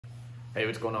Hey,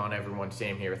 what's going on everyone?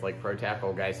 Sam here with Lake Pro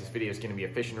Tackle. Guys, this video is going to be a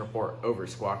fishing report over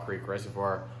Squaw Creek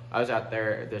Reservoir. I was out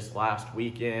there this last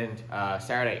weekend,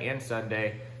 Saturday and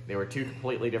Sunday. They were two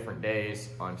completely different days.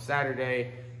 On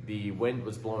Saturday, the wind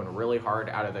was blowing really hard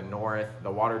out of the north.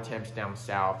 The water temps down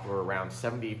south were around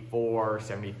 74,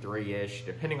 73-ish,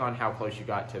 depending on how close you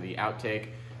got to the outtake.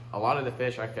 A lot of the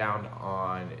fish I found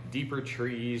on deeper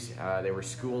trees. They were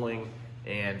schooling.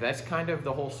 And that's kind of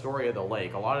the whole story of the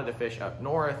lake. A lot of the fish up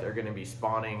north are going to be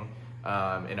spawning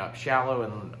and up shallow,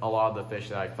 and a lot of the fish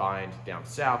that I find down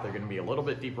south are going to be a little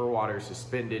bit deeper water,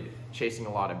 suspended, chasing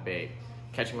a lot of bait.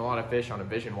 Catching a lot of fish on a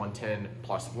Vision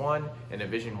 110+1 and a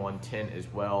Vision 110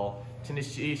 as well.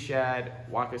 Tennessee shad,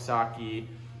 Wakasaki,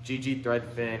 GG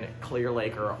threadfin, clear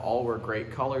laker, all were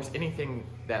great colors. Anything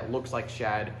that looks like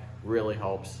shad really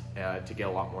helps to get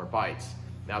a lot more bites.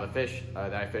 Now the fish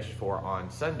that I fished for on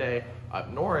Sunday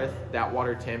up north, that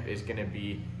water temp is going to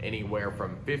be anywhere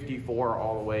from 54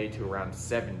 all the way to around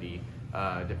 70,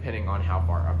 depending on how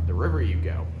far up the river you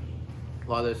go. A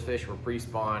lot of those fish were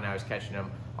pre-spawn. I was catching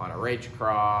them on a rage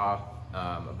craw,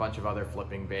 a bunch of other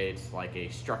flipping baits like a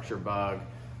structure bug.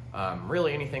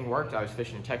 Really anything worked. I was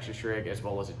fishing a Texas rig as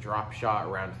well as a drop shot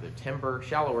around the timber,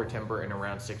 shallower timber, and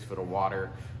around 6 foot of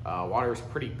water. Water is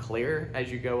pretty clear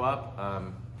as you go up.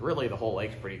 Really the whole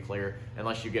lake's pretty clear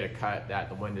unless you get a cut that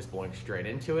the wind is blowing straight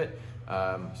into it.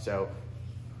 So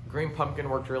green pumpkin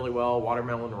worked really well,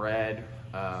 watermelon red.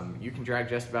 You can drag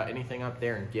just about anything up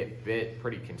there and get bit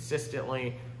pretty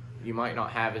consistently. You might not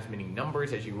have as many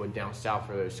numbers as you would down south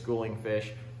for those schooling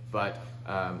fish, but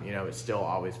you know, it's still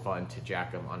always fun to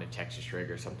jack them on a Texas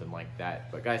rig or something like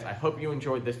that. But guys, I hope you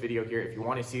enjoyed this video here. If you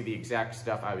want to see the exact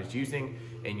stuff I was using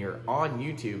and you're on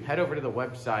YouTube, head over to the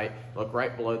website, look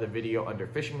right below the video under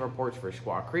fishing reports for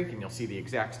Squaw Creek, and you'll see the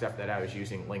exact stuff that I was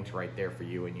using linked right there for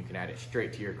you, and you can add it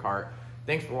straight to your cart.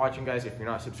 Thanks for watching, guys. If you're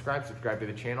not subscribed, subscribe to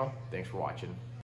the channel. Thanks for watching.